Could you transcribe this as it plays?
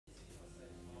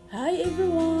Hi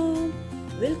everyone!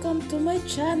 Welcome to my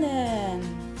channel!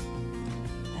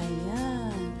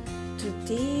 Ayan!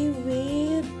 Today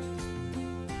with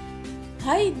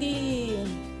Heideh!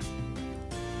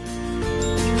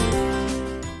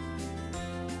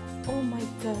 Oh my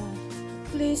God!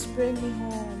 Please bring me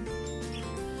home!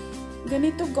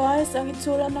 Ganito guys ang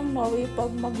itsura ng Norway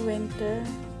pag mag-winter.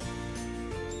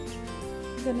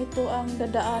 Ganito ang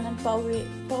dadaanan pauwi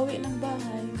ng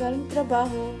bahay, galing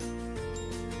trabaho.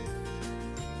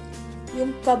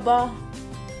 Yung kaba,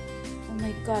 oh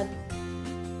my God,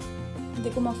 hindi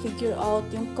ko ma-figure out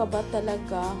yung kaba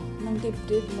talaga ng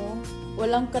dibdib mo.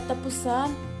 Walang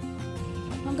katapusan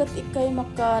hanggat ikay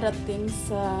makarating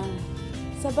sa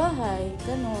bahay,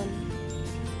 ganon.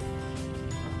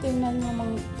 Tingnan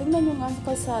nyo nga ang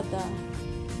kalsada,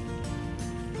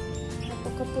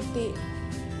 napakaputi.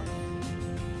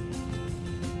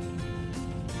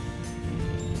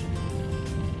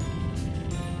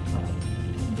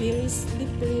 Very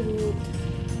slippery road.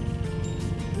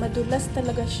 Madulas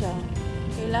talaga siya.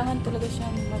 Kailangan talaga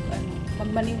siyang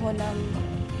magmaniho ng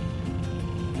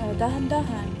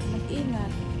dahan-dahan,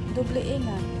 mag-ingat, doble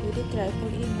ingat, pwede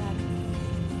triple ingat.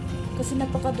 Kasi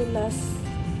napakadulas.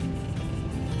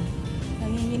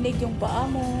 Nanginginig yung paa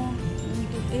mo, yung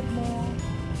dibdib mo,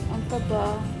 ang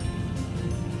kaba.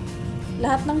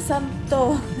 Lahat ng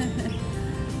santo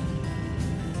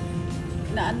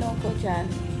na ko dyan.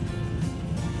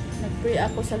 Nag-pray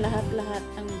ako sa lahat-lahat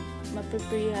ng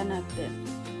mapiprayan natin.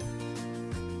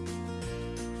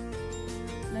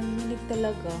 Nanginginig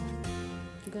talaga.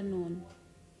 Ganun.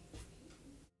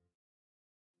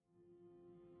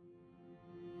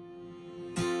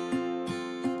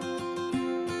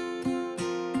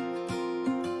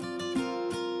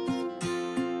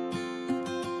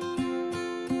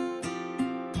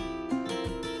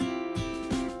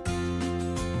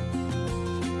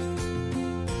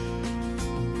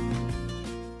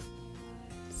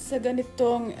 Sa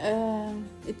ganitong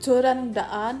itsura ng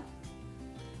daan,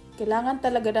 kailangan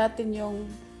talaga natin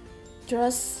yung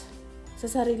trust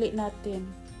sa sarili natin.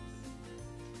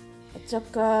 At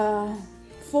saka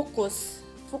focus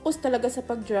talaga sa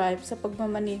pag-drive, sa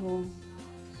pagmamaniho.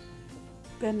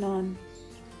 Ganon.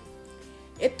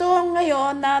 Ito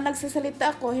ngayon na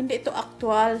nagsasalita ako, hindi ito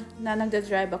actual na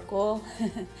nagda-drive ako.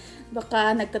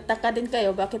 Baka nagtataka din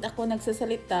kayo bakit ako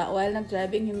nagsasalita while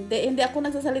nag-driving. Hindi ako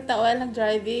nagsasalita while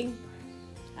nag-driving.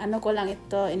 Ano ko lang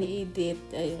ito, ini-edit.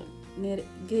 Ayun.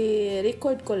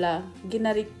 Record ko lang.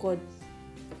 Gina-record.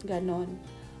 Ganon.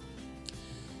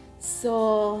 So,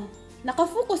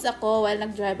 nakafocus ako while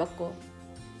nag-drive ako.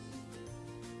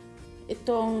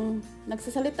 Itong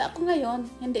nagsasalita ako ngayon,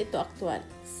 hindi ito actual.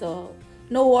 So,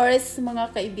 no worries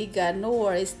mga kaibigan. No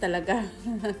worries talaga.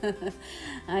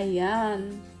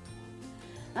 Ayan.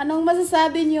 Anong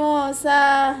masasabi nyo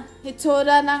sa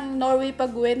itsura ng Norway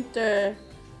pag winter?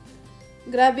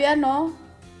 Grabe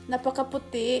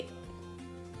napakaputi.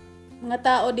 Mga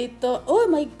tao dito.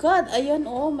 Oh my God, ayan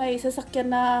may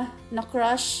sasakyan na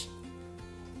crash.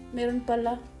 Meron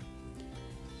pala.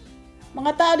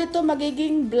 Mga tao dito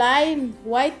magiging blind,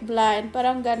 white blind,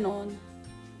 parang ganon.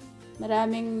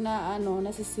 Maraming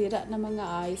nasisira na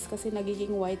mga eyes kasi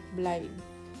nagiging white blind.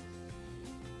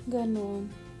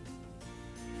 Ganon.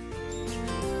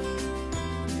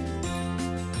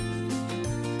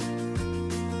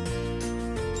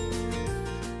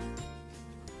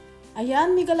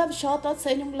 Ayan, mega love shoutout sa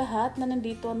inyong lahat na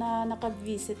nandito na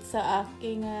nakag-visit sa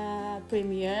aking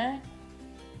premiere.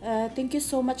 Thank you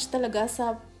so much talaga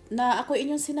na ako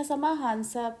inyong sinasamahan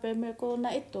sa premiere ko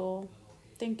na ito.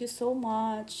 Thank you so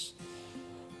much.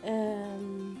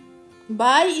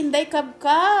 Bye, Inday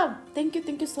Kabkab! Thank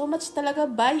you so much talaga.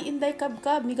 Bye, Inday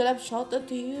Kabkab. Mega love shoutout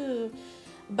to you.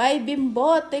 Bye,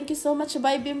 Bimbot. Thank you so much,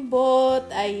 bye, Bimbot.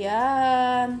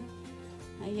 Ayan.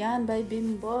 Ayan, bye,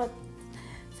 Bimbot.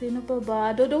 Sino pa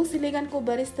ba? Dodong Silingan ko,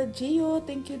 Barista Gio.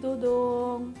 Thank you,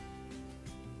 Dodong.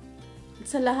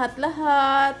 Sa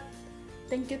lahat-lahat.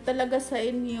 Thank you talaga sa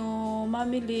inyo.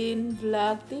 Mami Lynn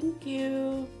Vlog. Thank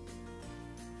you.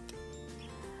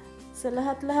 Sa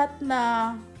lahat-lahat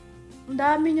na. Ang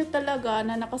dami nyo talaga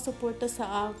na nakasuporta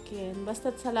sa akin.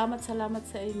 Basta't salamat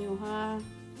sa inyo, ha.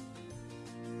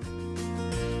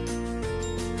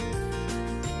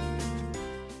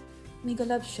 Mega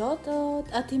love shoutout,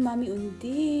 Ate Mami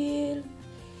Undil,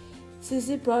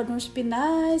 Sisi Broadnors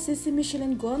Pinay, Sisi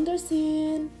Michelin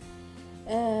Gondorsin,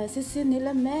 Sisi Nila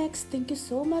Max, thank you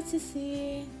so much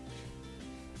Sisi.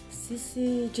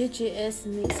 Sisi JJS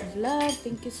Mix Vlog,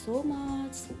 thank you so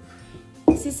much.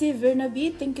 Sisi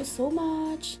Vernabi, thank you so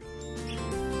much.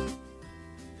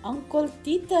 Uncle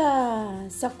Tita,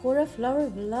 Sakura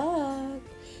Flower Vlog,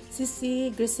 Sisi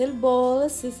Grisel Ball,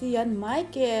 Sisi Yan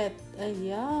Maiket,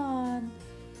 ayan.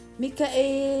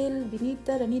 Mikael,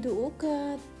 Binita, Ranido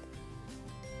Ukat.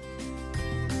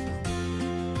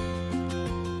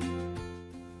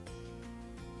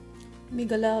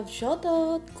 Mega love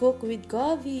shoutout, Cook with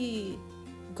Gabi.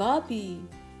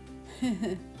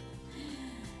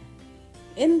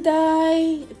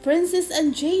 Inday, Princess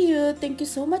Anjeyu, thank you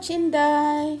so much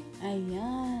Inday.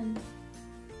 Ayan.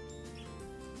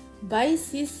 Bye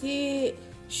Sisi,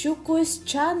 Shuku's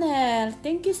channel.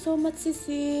 Thank you so much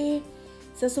Sisi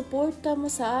sa suporta mo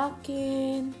sa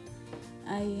akin.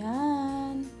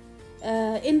 Ayan.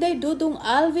 Inday Dudong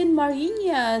Alvin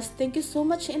Marinas. Thank you so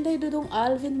much Inday Dudong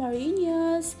Alvin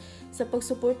Marinas sa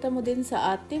pagsuporta mo din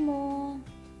sa ate mo.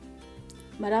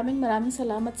 Maraming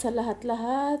salamat sa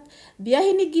lahat-lahat.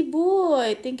 Biyahe ni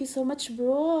Giboy. Thank you so much,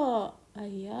 bro.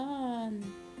 Ayan.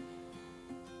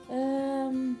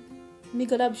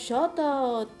 Mega love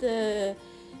shoutout.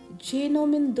 Gino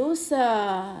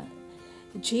Mendoza.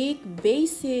 Jake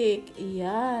Basic.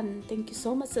 Ayan. Thank you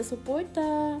so much sa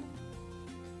suporta.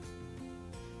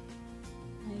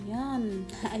 Ayan.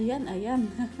 Ayan.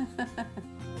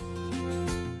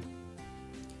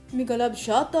 Mega love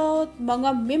shoutout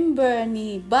mga member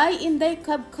ni Bye Inday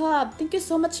Cab. Thank you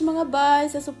so much mga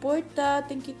bye sa suporta.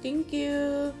 Thank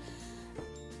you.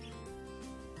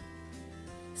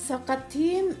 Sa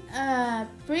ka-team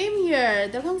Premier,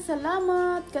 daghang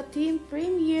salamat ka-team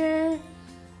Premier.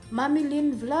 Mami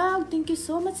Lynn Vlog, thank you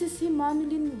so much si Mami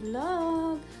Lynn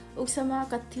Vlog. Ug sa mga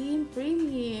ka-team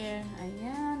Premier.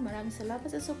 Ayan, maraming salamat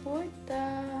sa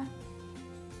suporta.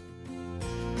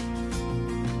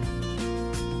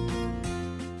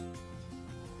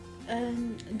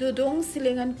 Dudong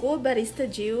silingan ko, Barista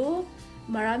Gio.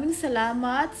 Maraming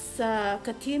salamat sa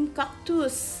ka-team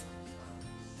Cactus.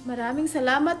 Maraming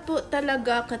salamat po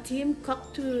talaga ka-team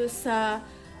Cactus sa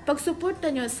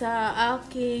pagsuporta nyo sa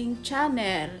aking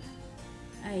channel.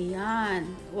 Ayan.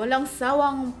 Walang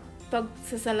sawang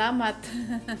pagsasalamat.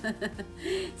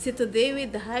 Si Today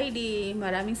with Heideh.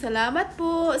 Maraming salamat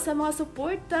po sa mga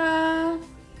suporta.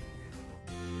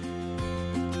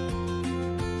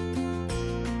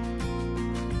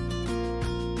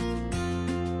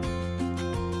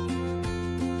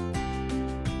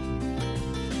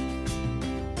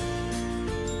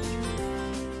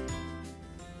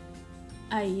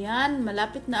 Ayan,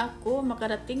 malapit na ako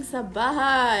makarating sa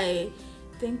bahay.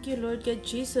 Thank you Lord God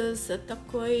Jesus. At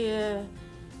ako'y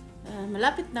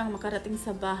malapit nang makarating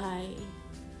sa bahay.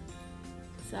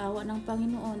 Sa awa ng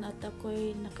Panginoon at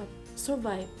ako'y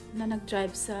nakasurvive na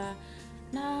nag-drive sa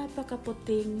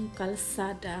napakaputing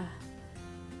kalsada.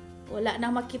 Wala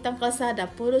nang makitang kalsada,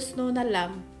 puro snow na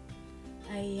lang.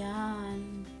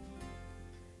 Ayan.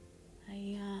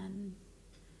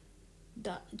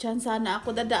 Diyan sana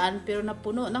ako dadaan pero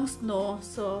napuno ng snow,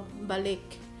 so balik.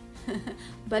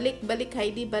 balik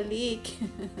Heidi, balik.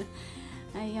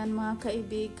 Ayan mga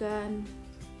kaibigan,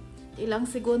 ilang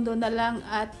segundo na lang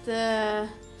at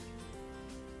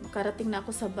makarating na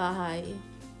ako sa bahay.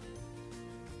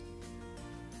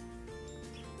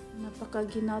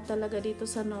 Napakaginaw talaga dito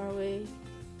sa Norway.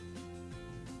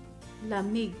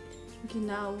 Lamig,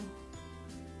 ginaw.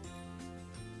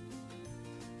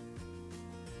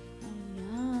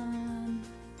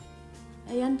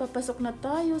 Ayan, papasok na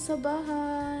tayo sa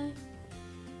bahay.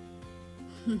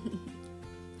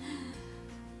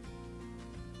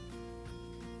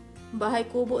 Bahay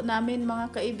kubo namin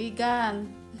mga kaibigan.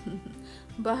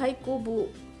 Bahay kubo.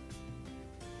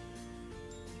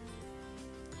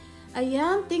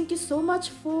 Ayan, thank you so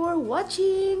much for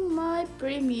watching my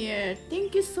premiere.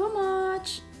 Thank you so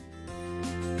much.